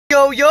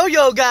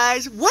Yo,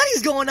 guys, what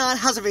is going on?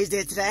 How's everybody's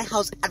day today?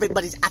 How's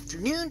everybody's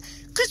afternoon?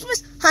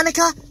 Christmas,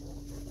 Hanukkah,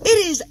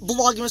 it is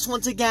Vlogmas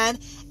once again,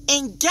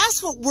 and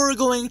guess what we're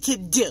going to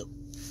do?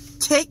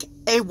 Take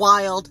a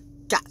wild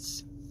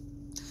guess.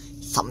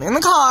 Something in the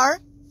car,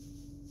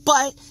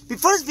 but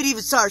before this video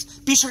even starts,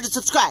 be sure to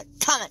subscribe,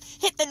 comment,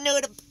 hit the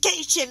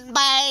notification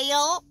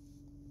bell,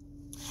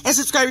 and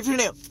subscribe if you're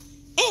new.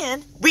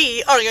 And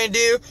we are going to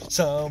do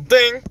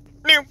something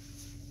new.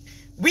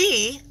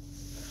 We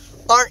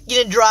aren't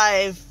going to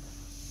drive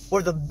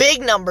where the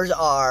big numbers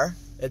are.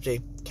 Let's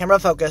see, camera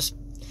focus.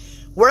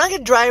 We're not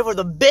going to drive where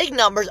the big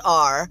numbers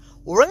are.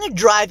 We're going to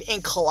drive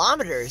in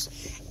kilometers.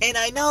 And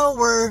I know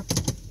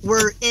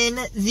we're in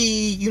the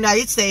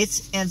United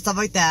States and stuff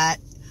like that,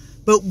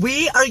 but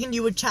we are going to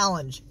do a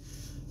challenge.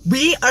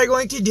 We are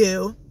going to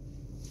do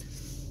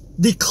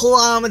the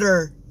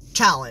kilometer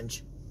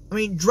challenge. I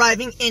mean,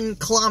 driving in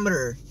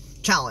kilometer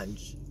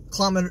challenge.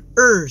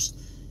 Kilometers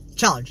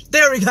challenge.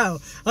 There we go.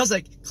 I was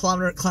like,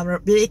 kilometer,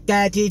 big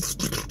daddy.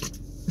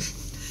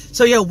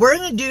 So yeah, we're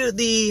gonna do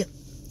the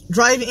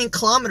driving in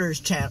kilometers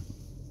challenge.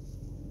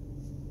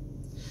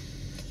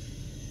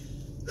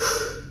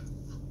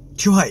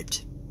 Too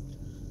hyped.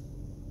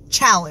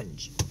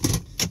 Challenge.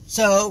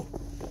 So,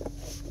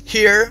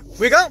 here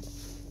we go.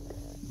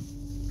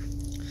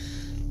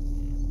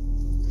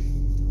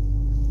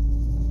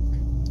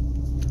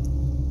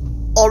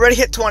 Already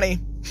hit 20.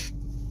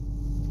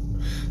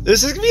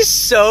 This is gonna be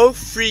so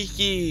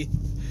freaky.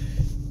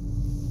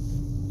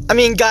 I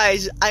mean,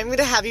 guys, I'm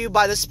gonna have you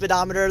by the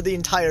speedometer the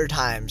entire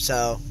time,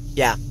 so,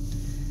 yeah.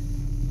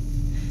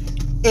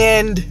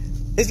 And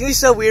it's gonna be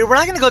so weird. We're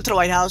not gonna go to the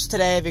White House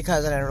today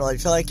because I didn't really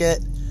feel like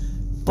it.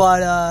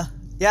 But,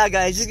 yeah,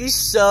 guys, it's gonna be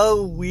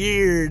so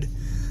weird.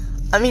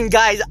 I mean,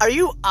 guys, are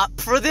you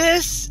up for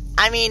this?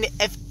 I mean,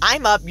 if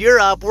I'm up, you're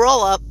up, we're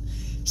all up.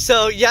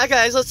 So, yeah,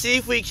 guys, let's see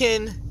if we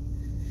can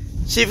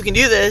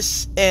do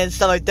this and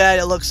stuff like that.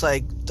 It looks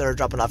like they're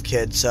dropping off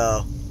kids,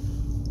 so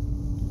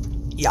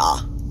yeah.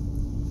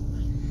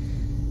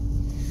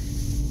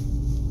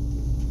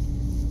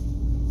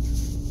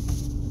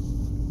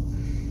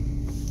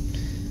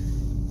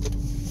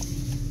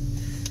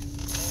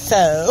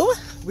 So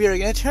we are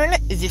gonna turn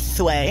this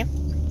way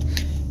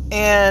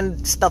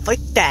and stuff like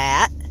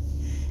that.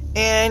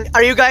 And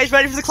are you guys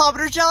ready for the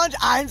kilometer challenge?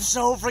 I'm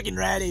so freaking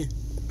ready.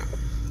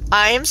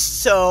 I am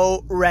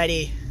so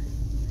ready.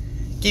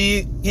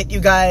 Get you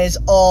guys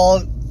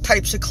all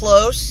types of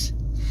close.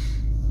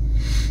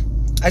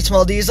 I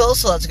smell diesel,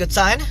 so that's a good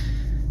sign.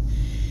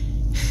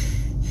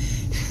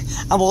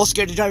 I'm a little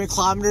scared to drive in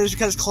kilometers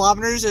because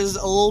kilometers is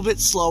a little bit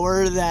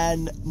slower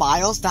than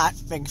miles. Not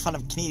making fun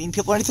of Canadian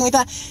people or anything like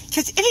that.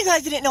 Because if you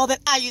guys didn't know that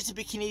I used to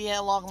be Canadian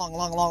a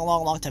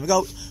long time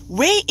ago,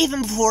 way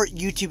even before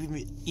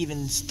YouTube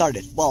even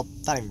started. Well,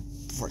 not even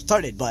before it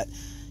started, but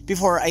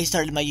before I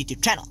started my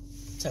YouTube channel.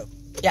 So,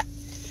 yeah.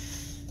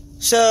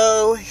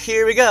 So,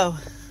 here we go.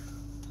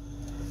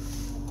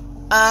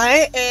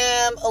 I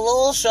am a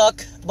little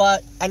shook,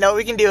 but I know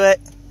we can do it.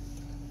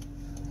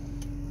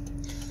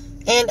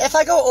 And if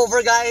I go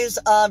over, guys,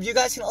 you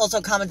guys can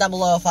also comment down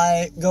below if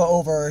I go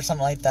over or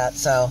something like that.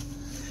 So,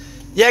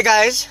 yeah,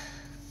 guys.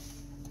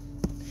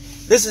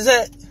 This is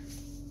it.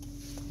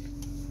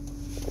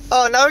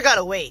 Oh, now we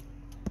gotta wait.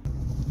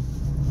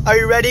 Are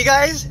you ready,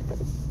 guys?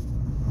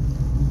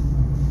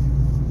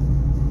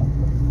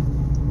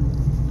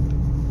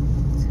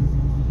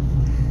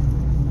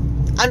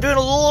 I'm doing a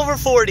little over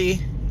 40.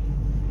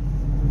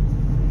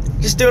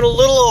 Just doing a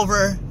little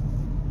over.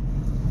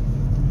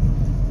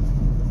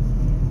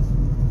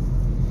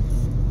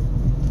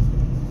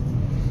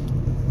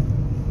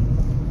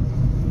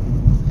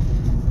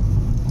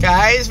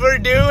 Guys, we're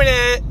doing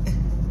it.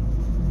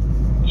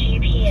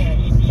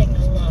 GPS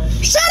signal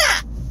lost. Shut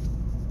up!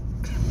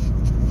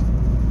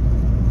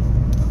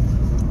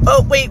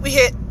 Oh, wait, we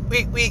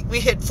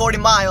hit 40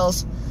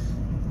 miles.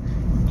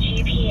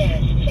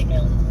 GPS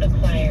signal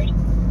acquired.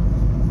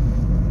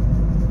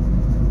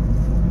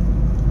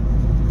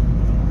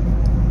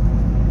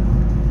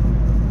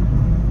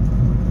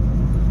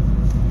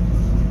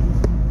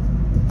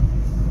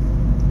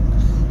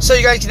 So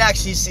you guys can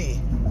actually see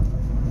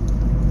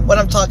what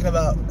I'm talking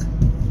about.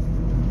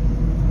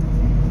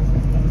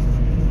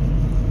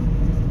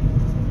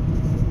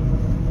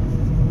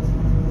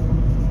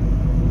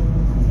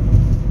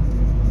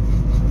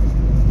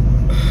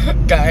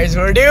 Guys,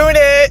 we're doing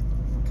it!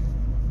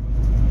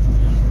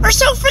 We're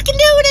so freaking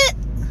doing it!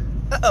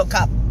 Uh-oh,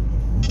 cop.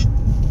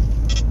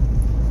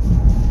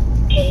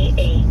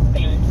 KA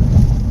band.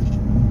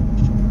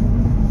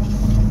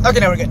 Okay,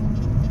 now we're good.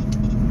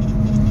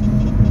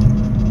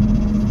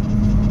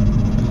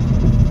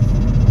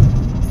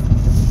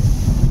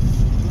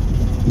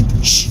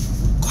 Shh,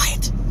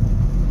 quiet.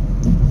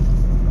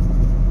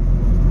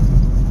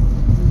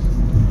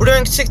 We're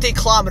doing 60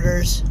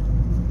 kilometers.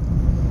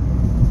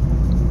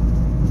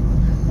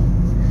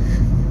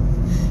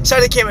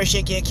 Sorry, the camera's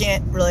shaky. I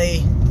can't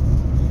really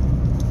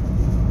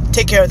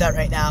take care of that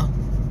right now.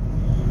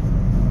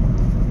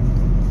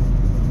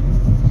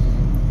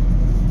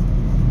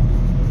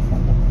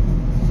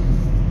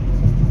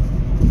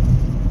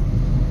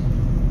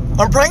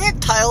 I'm probably gonna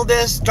title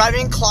this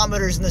 "Driving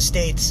Kilometers in the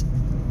States."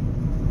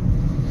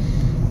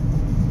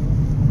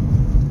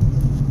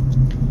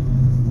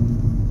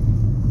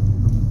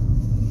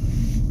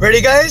 Ready,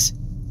 guys?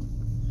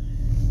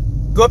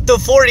 Go up to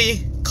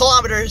 40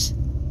 kilometers.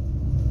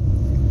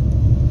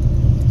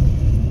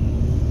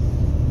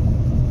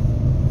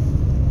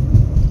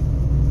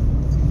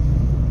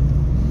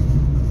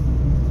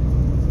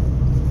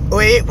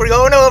 Wait, we're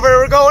going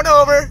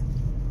over.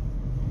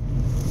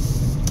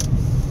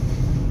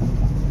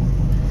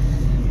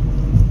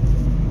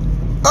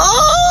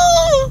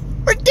 Oh,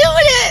 we're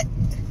doing it!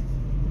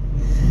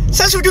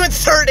 Says we're doing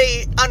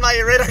 30 on my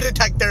radar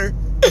detector.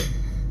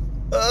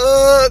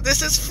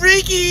 This is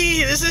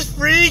freaky.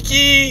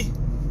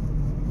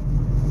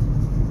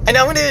 I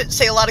know I'm gonna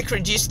say a lot of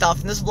cringy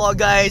stuff in this vlog,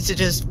 guys, so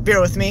just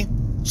bear with me.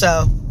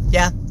 So,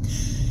 yeah.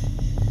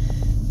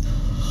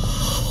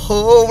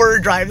 Oh, we're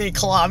driving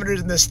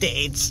kilometers in the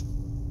States,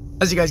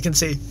 as you guys can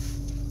see.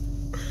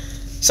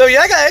 So,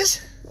 yeah,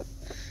 guys.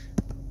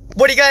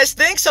 What do you guys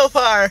think so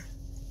far?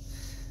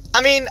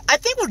 I mean, I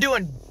think we're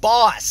doing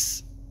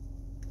boss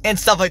and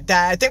stuff like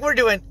that. I think we're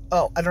doing...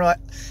 Oh, I don't know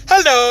what...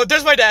 Hello,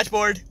 there's my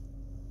dashboard.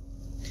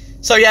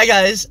 So, yeah,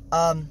 guys.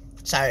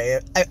 Sorry.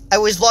 I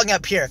was vlogging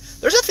up here.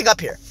 There's nothing up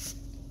here.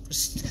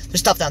 There's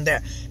stuff down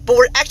there. But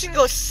we're actually going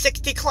to go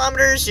 60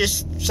 kilometers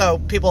just so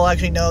people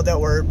actually know that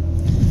we're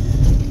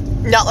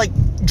not, like,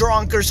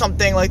 drunk or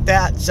something like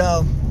that.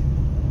 So,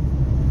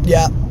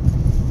 yeah.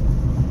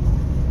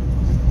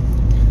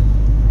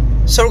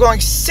 So, we're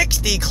going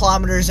 60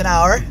 kilometers an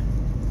hour,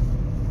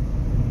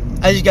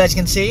 as you guys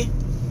can see.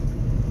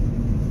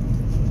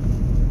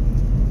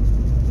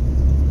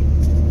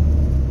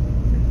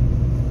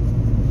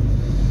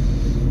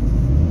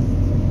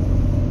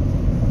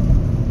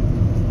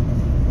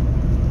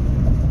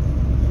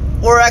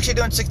 We're actually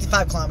doing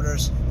 65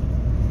 kilometers.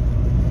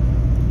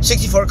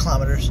 64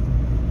 kilometers.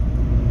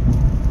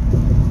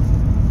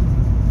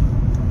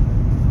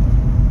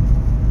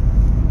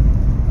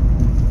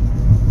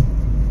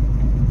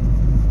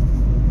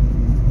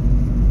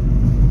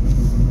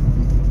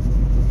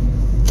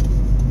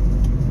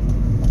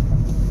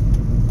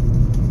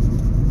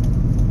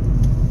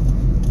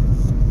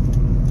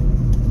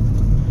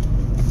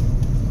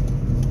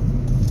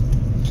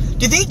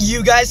 Do you think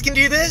you guys can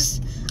do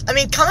this? I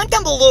mean, comment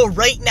down below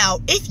right now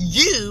if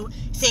you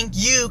think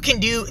you can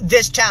do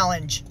this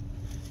challenge.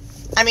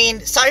 I mean,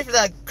 sorry for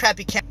the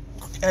crappy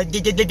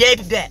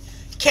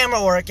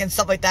camera work and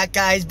stuff like that,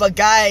 guys. But,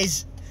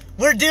 guys,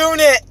 we're doing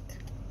it.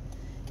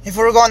 If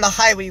we were going on the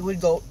highway,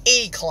 we'd go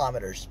 80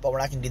 kilometers. But we're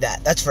not going to do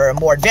that. That's for a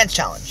more advanced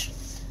challenge.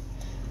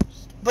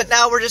 But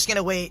now we're just going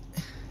to wait.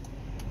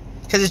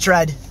 Because it's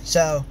red.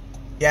 So,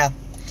 yeah.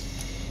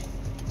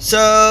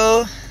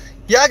 So,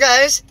 yeah,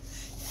 guys.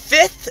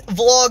 5th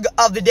vlog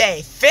of the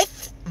day.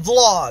 5th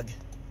vlog.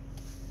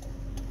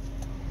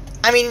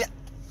 I mean,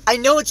 I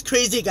know it's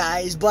crazy,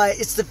 guys, but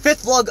it's the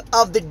 5th vlog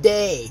of the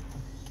day.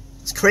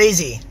 It's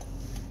crazy.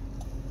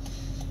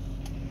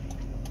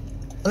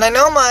 And I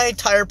know my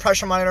tire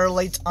pressure monitor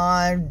light's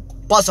on,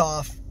 buzz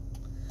off.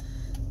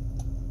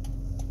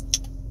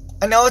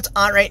 I know it's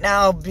on right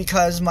now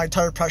because my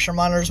tire pressure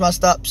monitor's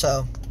messed up,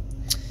 so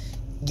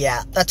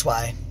yeah, that's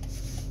why.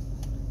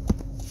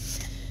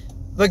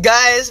 But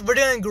guys, we're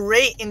doing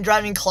great in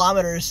driving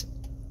kilometers.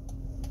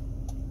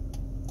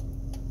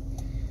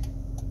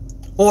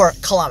 Or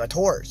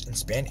kilometers in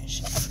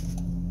Spanish.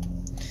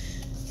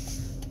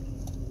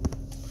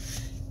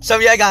 So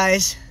yeah,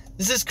 guys,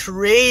 this is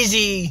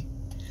crazy.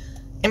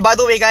 And by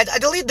the way, guys, I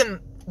deleted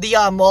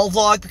the mall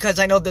vlog because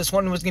I know this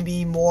one was going to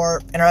be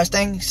more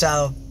interesting.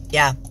 So,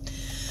 yeah.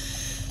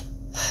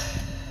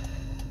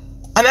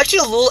 I'm actually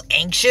a little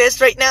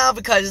anxious right now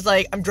because,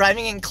 like, I'm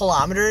driving in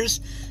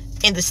kilometers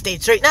in the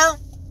States right now.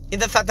 In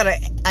the fact that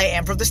I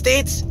am from the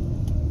States.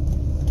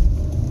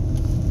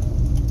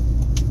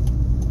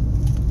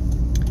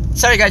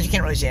 Sorry, guys, you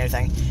can't really see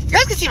anything. You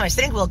guys can see my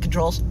steering wheel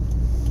controls.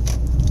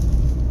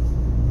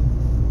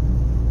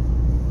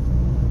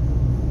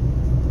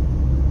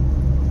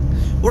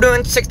 We're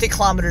doing 60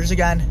 kilometers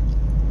again.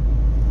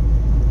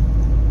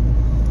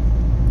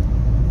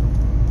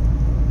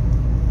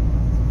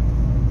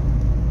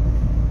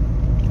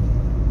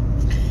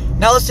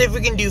 Now let's see if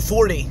we can do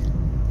 40.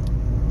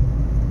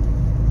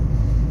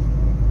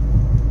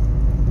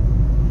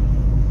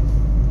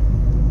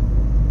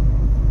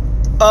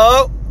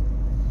 Oh.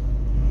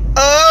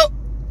 Oh.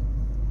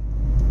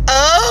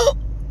 Oh.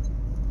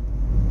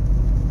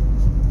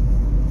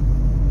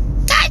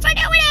 Guys, we're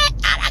doing it.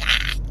 Oh my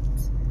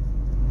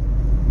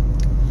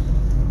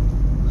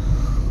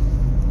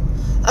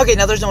God. Okay,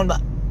 now there's no one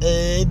but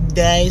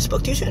I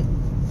spoke too soon.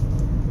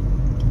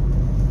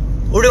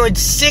 We're doing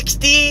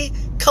 60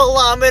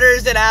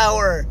 kilometers an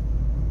hour.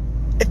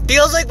 It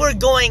feels like we're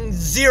going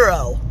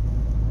 0.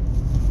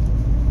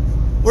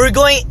 We're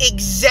going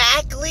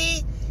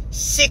exactly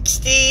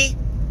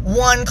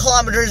 61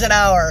 kilometers an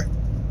hour.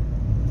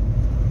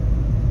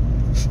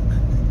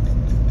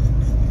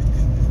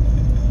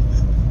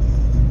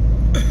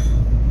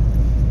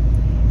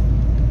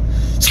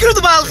 Screw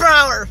the miles per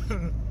hour.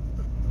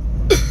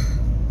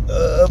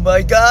 Oh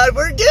my god,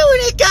 we're doing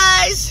it,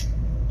 guys!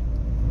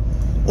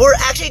 We're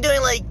actually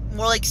doing like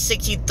more like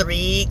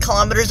 63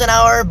 kilometers an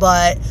hour,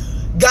 but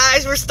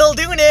guys, we're still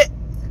doing it.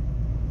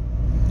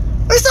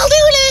 We're still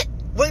doing it.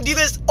 We're gonna do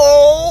this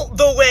all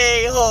the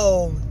way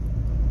home.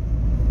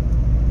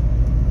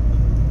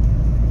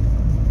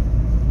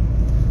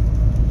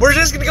 We're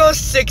just gonna go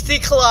 60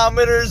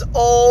 kilometers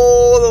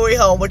all the way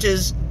home, which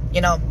is,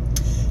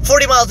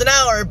 40 miles an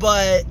hour,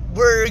 but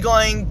we're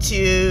going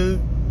to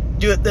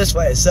do it this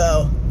way,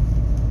 so,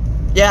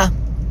 yeah.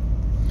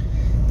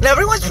 Now,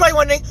 everyone's probably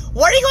wondering,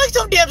 why are you going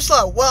so damn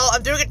slow? Well,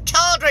 I'm doing a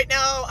challenge right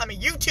now. I'm a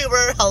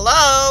YouTuber.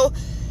 Hello.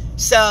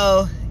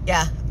 So,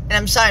 yeah. And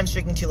I'm sorry I'm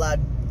speaking too loud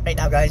right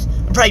now, guys.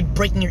 I'm probably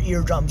breaking your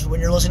eardrums when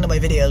you're listening to my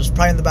videos,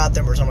 probably in the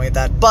bathroom or something like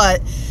that.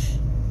 But,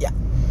 yeah.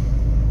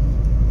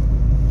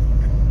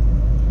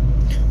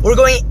 We're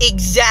going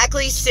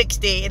exactly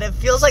 60, and it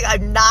feels like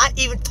I'm not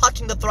even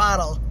touching the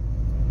throttle.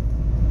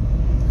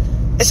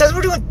 It says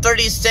we're doing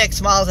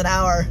 36 miles an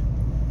hour.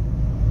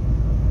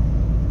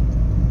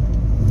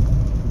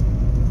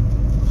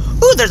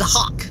 Ooh, there's a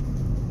hawk.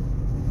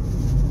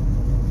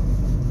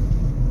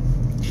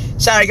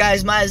 Sorry,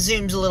 guys, my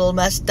zoom's a little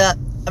messed up.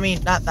 I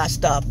mean, not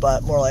messed up,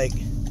 but more like...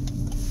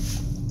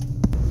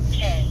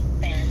 K,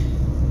 Ben.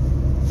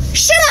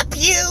 Shut up,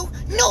 you!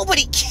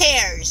 Nobody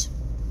cares!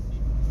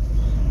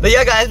 But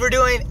yeah, guys, we're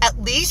doing at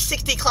least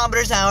 60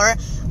 kilometers an hour.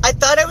 I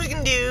thought I was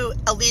going to do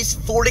at least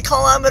 40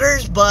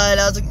 kilometers, but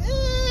I was like,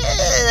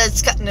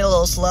 that's cutting it a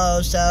little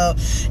slow. So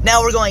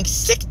now we're going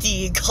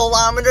 60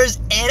 kilometers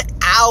an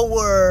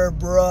hour,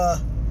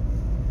 bruh.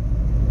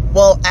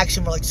 Well,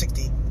 actually more like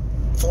 60.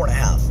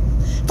 4.5.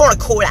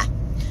 4.25.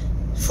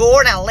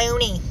 4 and a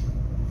loony.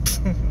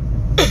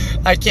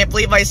 I can't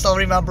believe I still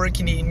remember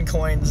Canadian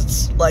coins.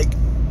 It's like,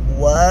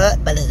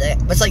 what? But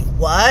it's like,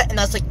 what? And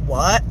that's like,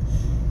 what?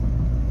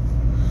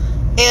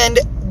 And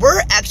we're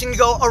actually going to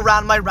go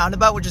around my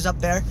roundabout, which is up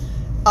there,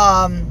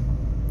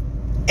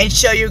 and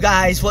show you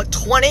guys what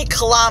 20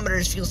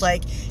 kilometers feels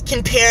like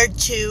compared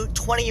to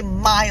 20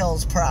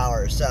 miles per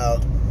hour. So,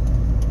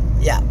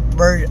 yeah,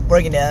 we're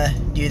going to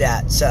do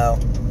that. So,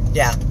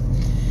 yeah.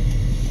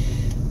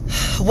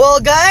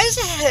 Well, guys,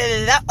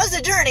 that was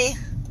a journey.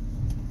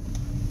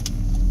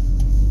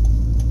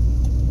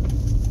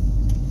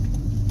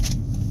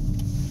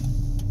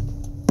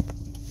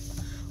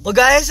 Well,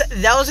 guys,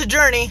 that was a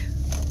journey.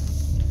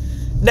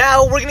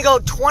 Now, we're going to go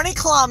 20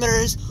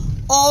 kilometers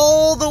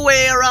all the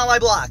way around my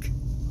block.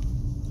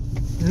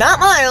 Not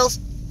miles,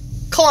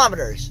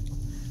 kilometers.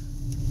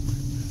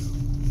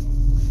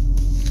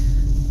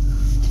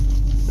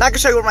 Not going to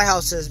show you where my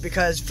house is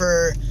because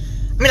I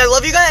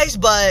love you guys,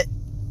 but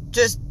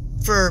just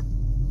for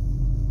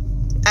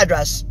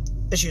address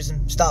issues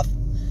and stuff.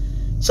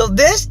 So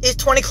this is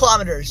 20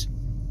 kilometers.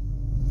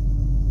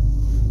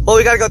 Well,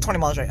 we got to go 20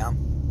 miles right now.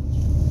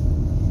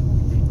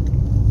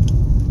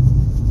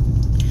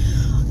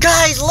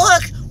 Guys,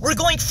 look! We're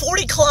going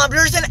 40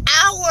 kilometers an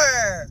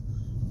hour!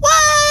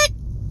 What?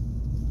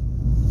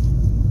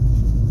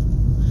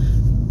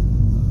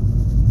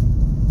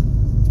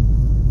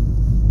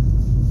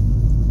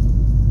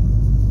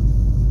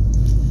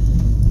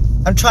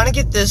 I'm trying to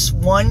get this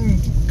one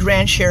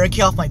Grand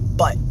Cherokee off my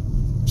butt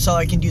so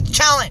I can do the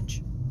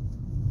challenge.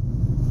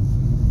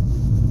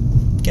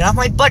 Get off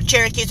my butt,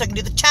 Cherokee, so I can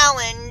do the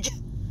challenge.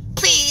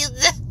 Please.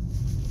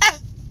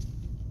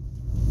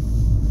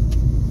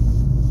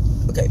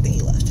 Okay, I think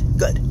he left.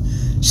 Good.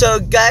 So,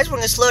 guys, we're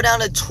going to slow down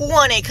to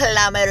 20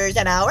 kilometers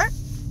an hour.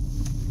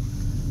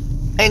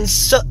 And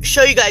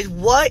show you guys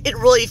what it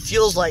really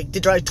feels like to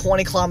drive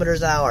 20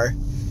 kilometers an hour.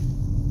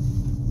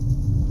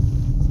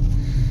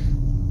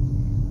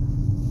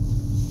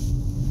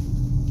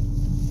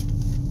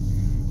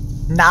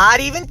 Not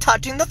even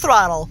touching the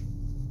throttle.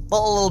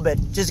 Well, a little bit,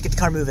 just to get the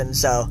car moving,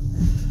 so.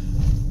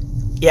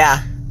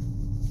 Yeah.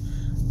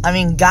 I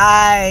mean,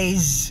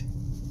 guys.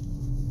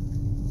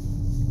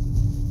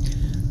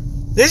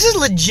 This is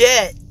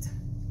legit.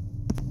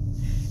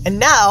 And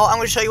now, I'm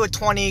going to show you what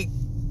 20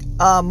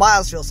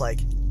 miles feels like.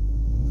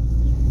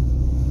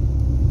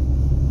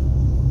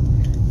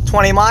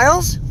 20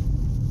 miles.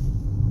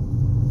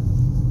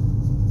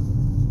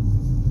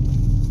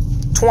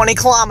 20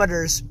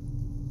 kilometers.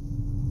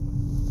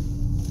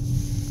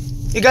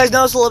 You guys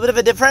notice a little bit of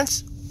a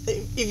difference?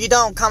 If you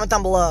don't, comment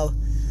down below.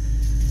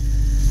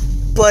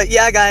 But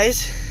yeah,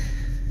 guys.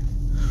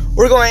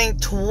 We're going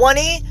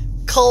 20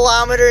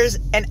 kilometers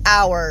an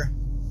hour.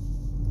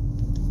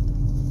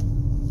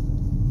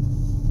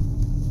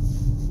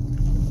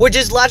 Which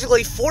is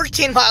logically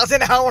 14 miles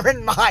an hour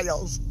in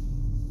miles.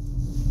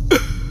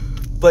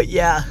 But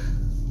yeah.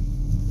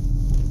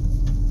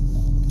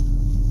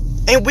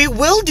 And we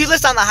will do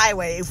this on the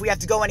highway if we have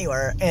to go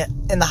anywhere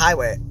in the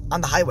highway,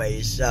 on the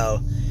highways, so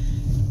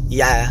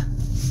yeah.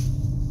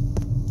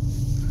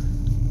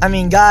 I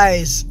mean,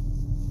 guys,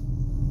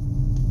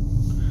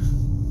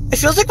 it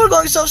feels like we're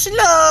going so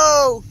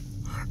slow.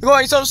 We're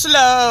going so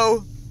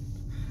slow.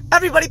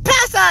 Everybody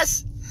pass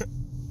us.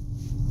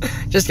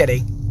 Just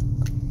kidding.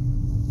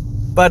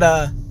 But,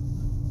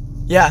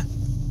 yeah.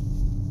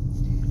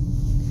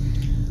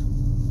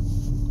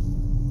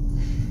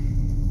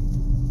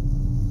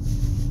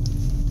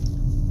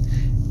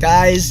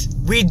 Guys,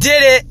 we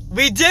did it.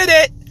 We did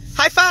it.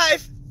 High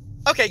five.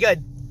 Okay,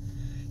 good.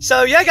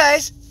 So, yeah,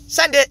 guys,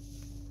 send it.